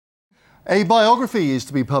A biography is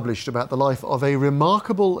to be published about the life of a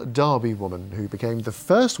remarkable Derby woman who became the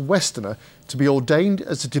first Westerner to be ordained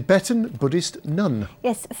as a Tibetan Buddhist nun.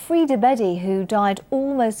 Yes, Freda Bedi, who died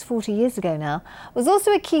almost 40 years ago now, was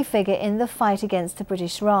also a key figure in the fight against the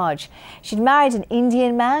British Raj. She'd married an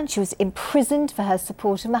Indian man. She was imprisoned for her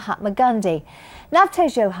support of Mahatma Gandhi.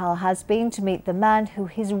 Navtej Johal has been to meet the man who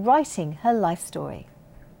is writing her life story.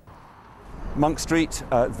 Monk Street,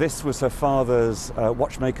 this was her father's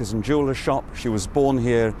watchmakers and jewellers shop. She was born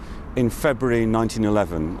here in February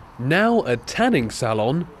 1911. Now a tanning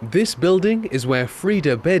salon, this building is where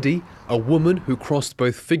Freda Bedi, a woman who crossed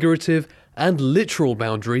both figurative and literal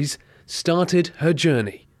boundaries, started her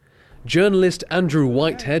journey. Journalist Andrew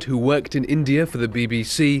Whitehead, who worked in India for the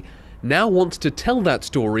BBC, now wants to tell that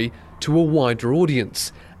story to a wider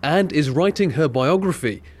audience and is writing her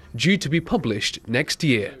biography, due to be published next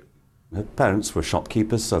year. Her parents were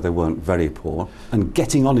shopkeepers, so they weren't very poor, and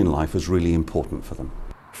getting on in life was really important for them.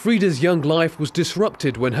 Freda's young life was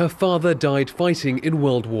disrupted when her father died fighting in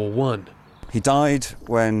World War I. He died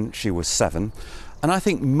when she was 7, and I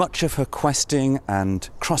think much of her questing and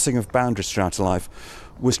crossing of boundaries throughout her life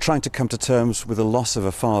was trying to come to terms with the loss of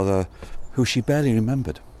a father who she barely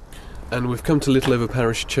remembered. And we've come to Littleover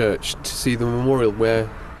Parish Church to see the memorial where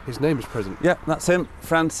his name is present. Yeah, that's him,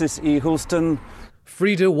 Francis E. Hulston.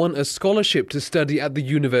 Freda won a scholarship to study at the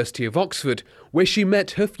University of Oxford, where she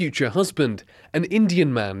met her future husband, an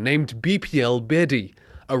Indian man named Kabir Bedi,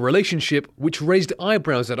 a relationship which raised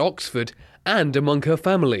eyebrows at Oxford and among her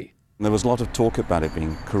family. There was a lot of talk about it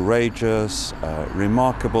being courageous,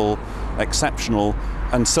 remarkable, exceptional,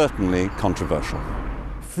 and certainly controversial.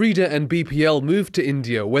 Freda and BPL moved to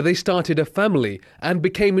India, where they started a family and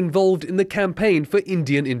became involved in the campaign for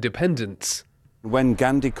Indian independence. When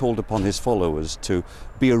Gandhi called upon his followers to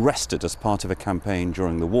be arrested as part of a campaign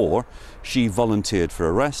during the war, she volunteered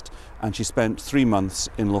for arrest and she spent 3 months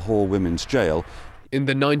in Lahore Women's Jail. In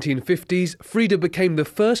the 1950s, Freda became the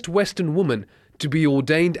first Western woman to be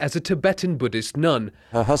ordained as a Tibetan Buddhist nun.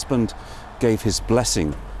 Her husband gave his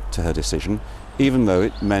blessing to her decision, even though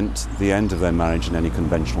it meant the end of their marriage in any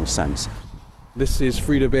conventional sense. This is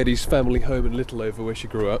Freda Bedi's family home in Littleover, where she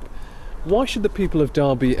grew up. Why should the people of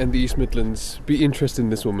Derby and the East Midlands be interested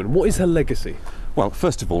in this woman? What is her legacy? Well,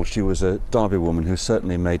 first of all, she was a Derby woman who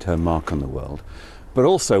certainly made her mark on the world. But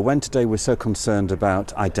also, when today we're so concerned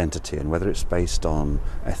about identity and whether it's based on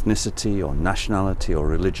ethnicity or nationality or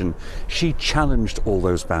religion, she challenged all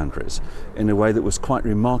those boundaries in a way that was quite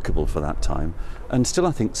remarkable for that time and still,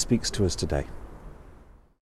 I think, speaks to us today.